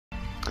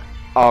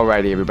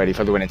Alrighty, everybody,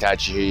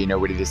 FTWitachiPlays here. You know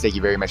what it is. Thank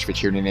you very much for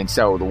tuning in.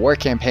 So, the war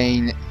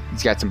campaign,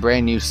 it's got some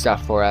brand new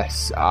stuff for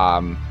us.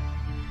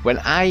 When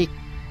I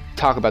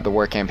talk about the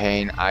war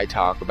campaign, I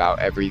talk about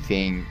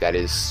everything that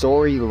is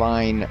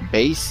storyline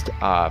based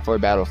for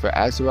Battle for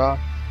Azeroth.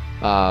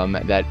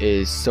 That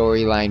is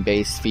storyline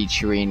based,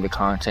 featuring the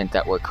content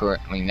that we're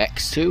currently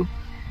next to,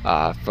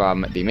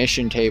 from the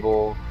mission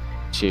table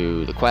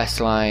to the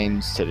quest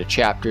lines, to the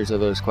chapters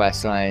of those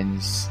quest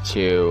lines,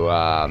 to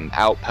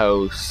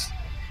outposts,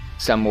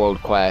 some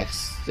world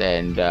quests,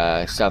 and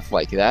stuff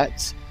like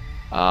that.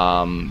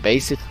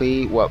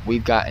 Basically, what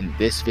we've got in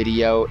this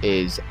video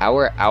is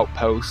our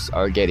outposts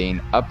are getting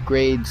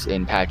upgrades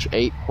in patch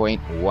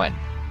 8.1.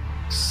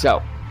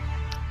 So,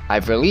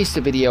 I've released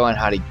a video on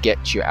how to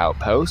get your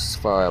outposts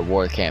for our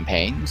war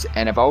campaigns,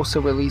 and I've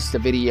also released a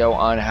video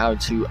on how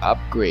to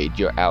upgrade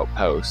your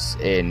outposts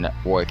in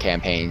war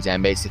campaigns,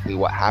 and basically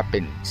what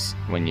happens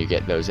when you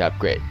get those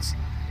upgrades.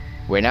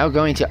 We're now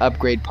going to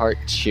upgrade part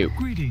 2.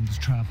 Greetings,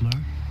 traveler.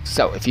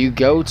 So, if you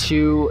go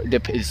to,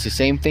 it's the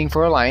same thing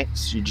for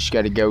Alliance, you just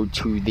got to go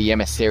to the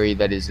emissary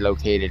that is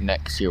located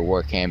next to your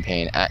war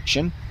campaign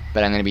action,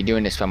 but I'm going to be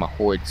doing this from a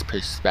Horde's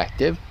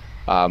perspective.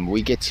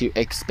 We get to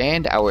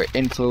expand our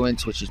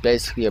influence, which is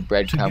basically a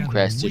breadcrumb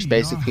crest, just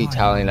basically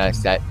telling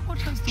us that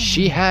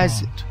she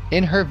has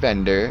in her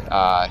vendor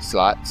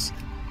slots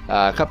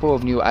a couple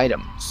of new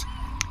items.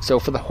 So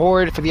for the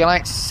Horde, for the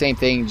Alliance, same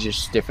thing,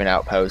 just different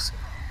outposts.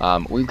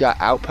 We've got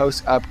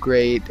Outpost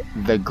Upgrade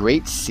the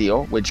Great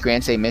Seal, which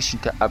grants a mission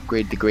to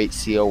upgrade the Great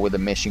Seal with a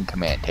mission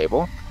command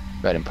table.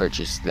 Go ahead and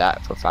purchase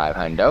that for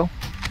 500.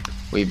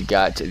 We've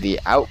got the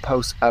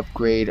Outpost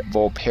Upgrade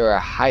Volpera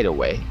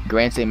Hideaway.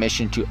 Grants a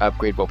mission to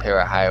upgrade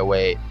Volpera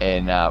Hideaway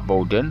in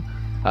Voldun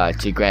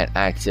to grant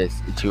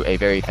access to a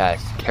very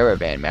fast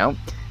caravan mount.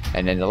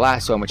 And then the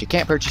last one, which I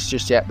can't purchase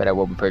just yet, but I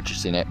will be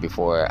purchasing it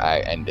before I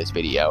end this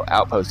video.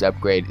 Outpost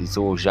Upgrade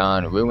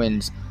Zul'Jin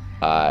Ruins.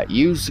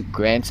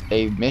 Grants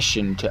a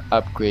mission to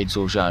upgrade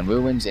Zul'Jin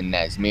Ruins in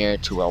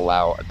Nazmir to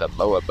allow the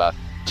lower buff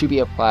to be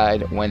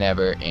applied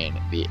whenever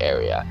in the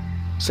area.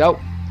 So,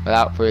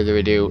 without further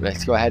ado,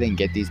 let's go ahead and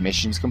get these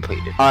missions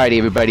completed. Alrighty,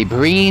 everybody,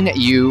 bringing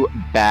you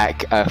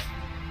back a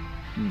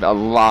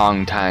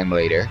long time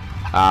later.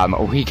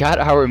 We got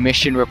our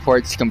mission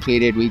reports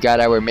completed. We got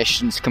our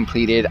missions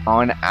completed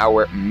on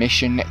our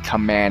mission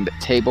command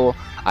table.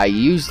 I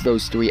used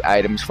those 3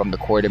 items from the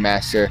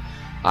Quartermaster.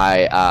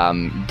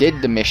 I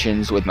did the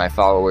missions with my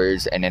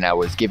followers, and then I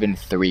was given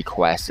 3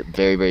 quests,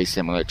 very, very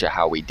similar to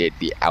how we did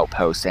the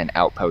outposts and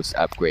outpost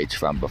upgrades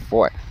from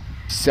before.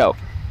 So,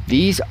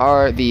 these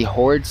are the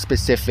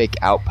Horde-specific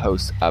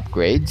outpost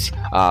upgrades.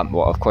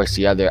 Well, of course,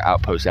 the other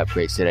outpost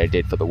upgrades that I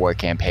did for the war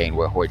campaign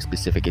were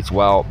Horde-specific as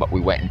well, but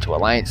we went into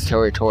Alliance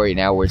territory.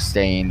 Now we're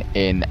staying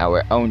in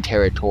our own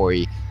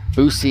territory,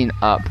 boosting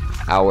up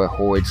our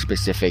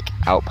Horde-specific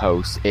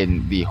outposts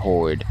in the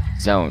Horde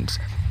zones.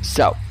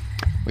 So,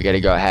 we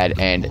gotta go ahead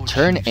and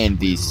turn in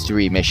these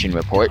 3 mission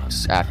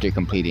reports after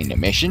completing the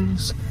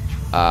missions.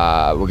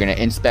 We're gonna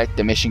inspect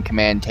the mission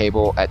command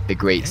table at the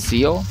Great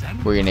Seal.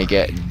 We're gonna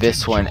get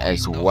this one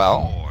as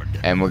well,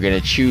 and we're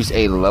gonna choose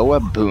a lower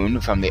boon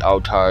from the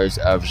altars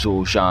of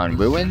Zul'Jin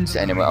Ruins,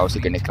 and then we're also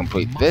gonna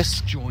complete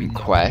this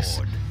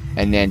quest,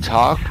 and then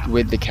talk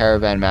with the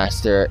caravan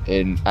master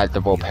at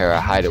the Volpera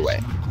Hideaway.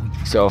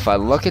 So if I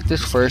look at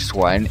this first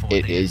one,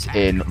 it is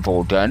in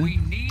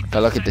Voldun. If I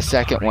look at the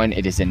second one,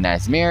 it is in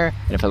Nazmir,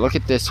 and if I look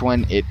at this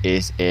one, it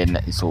is in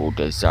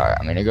Zuldazar.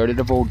 I'm gonna go to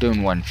the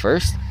Voldun one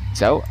first.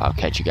 So, I'll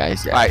catch you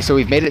guys there. Alright, so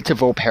we've made it to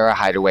Volpera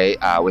Hideaway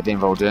within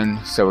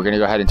Voldun. So we're going to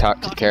go ahead and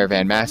talk to the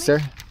Caravan Master.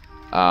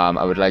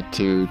 I would like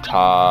to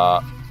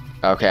talk...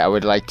 Okay,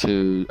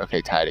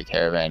 tie the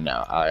caravan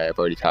now. I've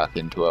already talked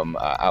to him.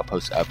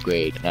 Outpost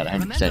upgrade. Not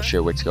 100%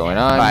 sure what's going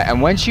on. Alright,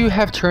 and once you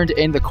have turned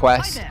in the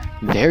quest,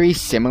 very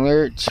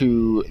similar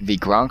to the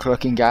Gronk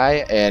looking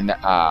guy in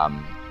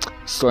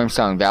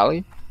Stormsong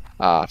Valley.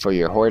 For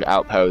your Horde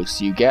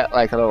outposts, you get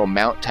like a little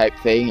mount type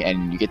thing,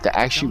 and you get to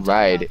actually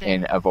ride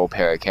in a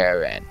Volpera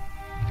caravan.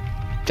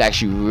 It's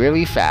actually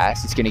really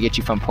fast. It's going to get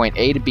you from point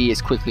A to B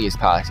as quickly as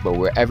possible,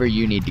 wherever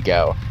you need to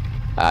go.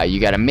 You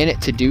got a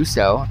minute to do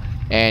so,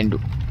 and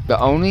the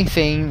only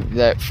thing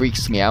that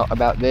freaks me out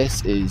about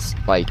this is,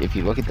 like, if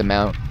you look at the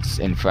mounts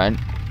in front,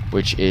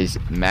 which is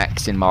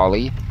Max and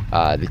Molly,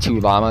 the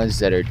 2 llamas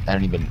that are,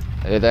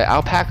 are they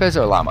alpacas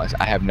or llamas?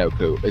 I have no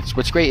clue.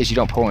 What's great is you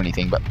don't pull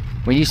anything, but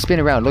when you spin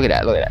around, look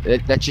at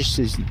that, that just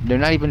is, they're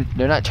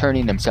not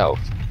turning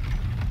themselves.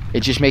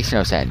 It just makes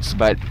no sense,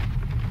 but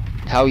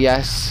hell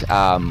yes,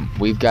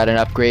 we've got an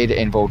upgrade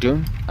in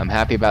Voldun. I'm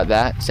happy about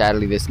that.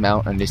 Sadly, this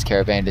mount and this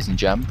caravan doesn't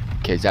jump,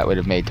 because that would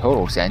have made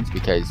total sense,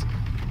 because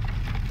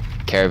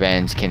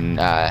caravans can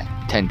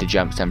tend to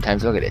jump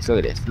sometimes. Look at this,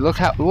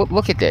 look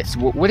at this.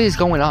 What is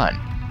going on?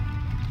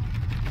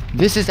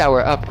 This is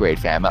our upgrade,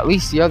 fam. At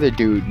least the other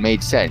dude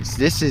made sense.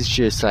 This is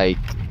just like,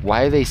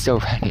 why are they still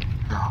running?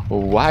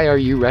 Why are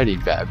you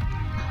running, fam?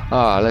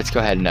 Let's go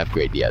ahead and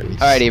upgrade the others.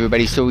 Alrighty,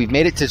 everybody, so we've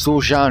made it to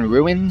Zul'Jin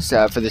Ruins.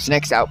 For this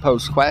next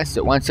Outpost quest,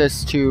 it wants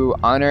us to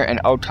honor an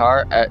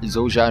altar at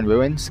Zul'Jin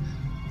Ruins.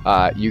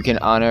 You can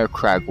honor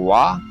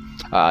Kragwa,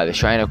 the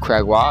Shrine of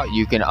Kragwa.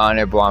 You can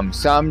honor Bwam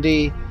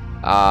Samdi.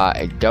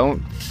 I don't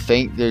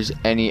think there's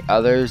any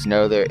others.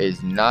 No, there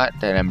is not.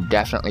 And I'm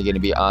definitely going to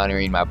be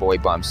honoring my boy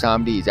Bwam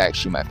Samdi. He's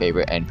actually my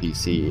favorite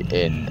NPC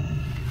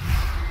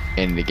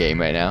in the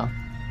game right now.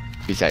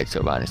 Besides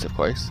Sylvanas, of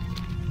course.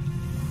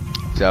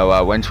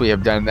 So once we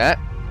have done that,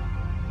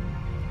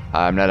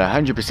 I'm not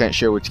 100%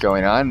 sure what's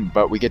going on,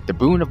 but we get the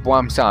Boon of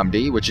Bwam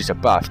Samdi, which is a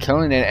buff.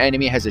 Killing an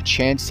enemy has a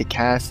chance to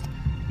cast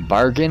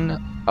Bargain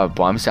of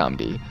Bwam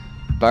Samdi.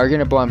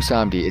 Bargain of Bwam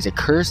Samdi is a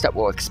curse that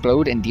will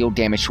explode and deal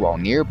damage to all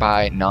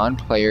nearby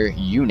non-player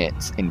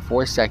units in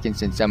 4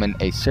 seconds and summon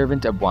a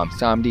Servant of Bwam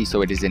Samdi,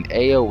 so it is an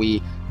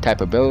AoE type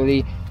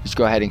ability. Just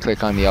go ahead and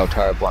click on the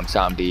altar of Bwam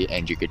Samdi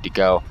and you're good to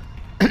go.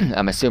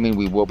 I'm assuming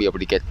we will be able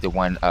to get the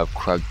one of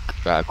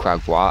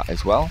Kragwa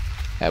as well,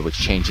 which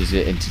changes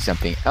it into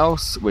something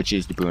else, which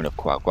is the Boon of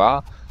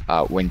Kragwa.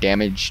 When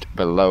damaged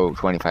below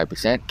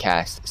 25%,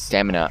 cast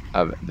Stamina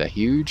of the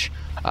Huge.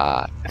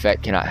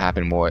 Effect cannot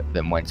happen more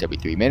than once every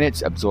 3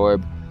 minutes.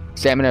 Absorb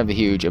Stamina of the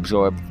Huge.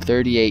 Absorb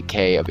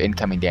 38k of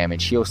incoming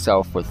damage. Heal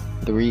self for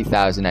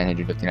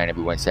 3,959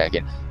 every 1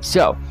 second.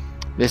 So,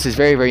 this is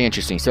very, very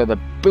interesting. So, the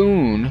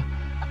Boon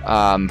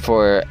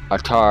for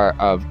Altar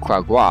of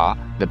Kragwa,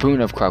 the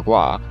Boon of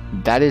Kragwa,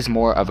 that is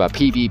more of a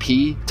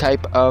PvP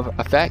type of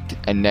effect.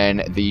 And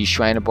then the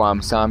Shrine of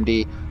Bwam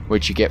Samdi,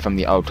 which you get from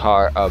the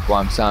Altar of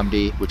Bwam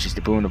Samdi, which is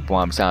the Boon of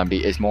Bwam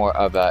Samdi, is more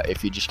of a,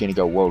 if you're just going to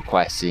go world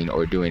questing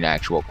or doing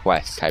actual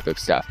quests type of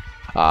stuff.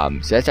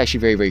 So that's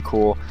actually very, very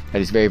cool.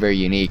 That is very, very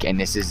unique, and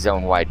this is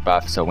zone-wide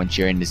buff, so once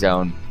you're in the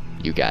zone,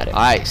 you got it.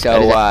 Alright,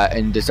 so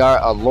in Dazar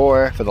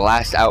Allure, for the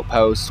last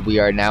outpost, we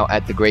are now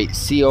at the Great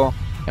Seal,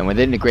 and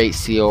within the Great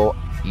Seal,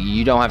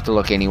 you don't have to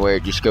look anywhere,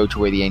 just go to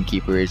where the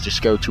Innkeeper is,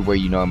 just go to where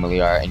you normally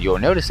are, and you'll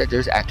notice that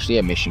there's actually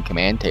a mission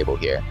command table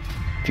here.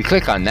 If you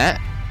click on that,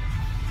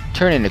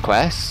 turn into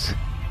quests,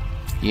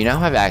 you now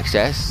have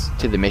access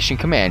to the mission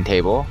command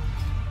table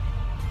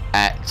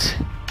at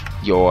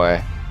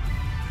your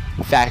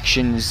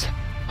faction's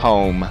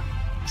home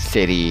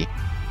city,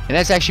 and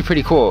that's actually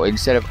pretty cool.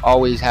 Instead of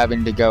always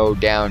having to go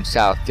down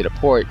south to the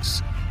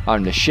ports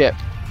on the ship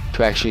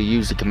to actually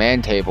use the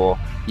command table,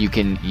 you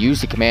can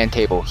use the command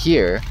table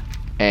here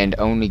and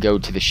only go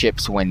to the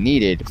ships when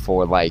needed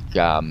for like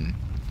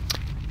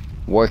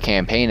war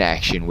campaign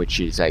action, which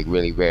is like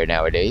really rare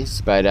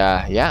nowadays. But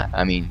yeah,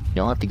 I mean, you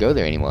don't have to go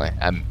there anymore.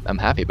 I'm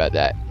happy about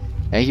that.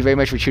 Thank you very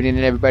much for tuning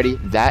in, everybody.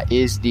 That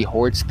is the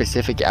Horde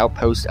specific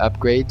outpost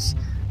upgrades.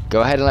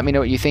 Go ahead and let me know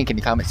what you think in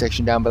the comment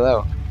section down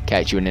below.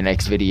 Catch you in the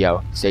next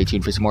video. Stay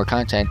tuned for some more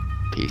content.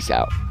 Peace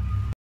out.